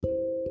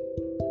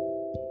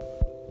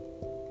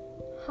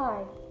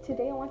Hi,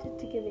 today I wanted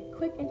to give a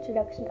quick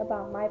introduction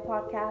about my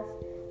podcast,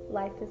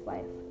 Life is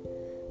Life.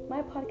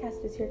 My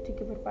podcast is here to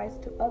give advice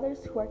to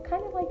others who are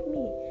kind of like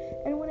me.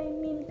 And when I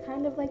mean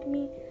kind of like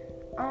me,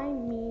 I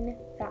mean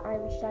that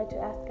I'm shy to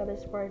ask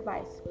others for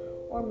advice.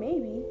 Or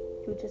maybe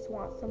you just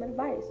want some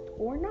advice,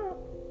 or not.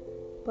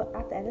 But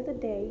at the end of the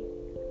day,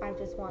 I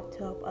just want to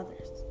help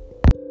others.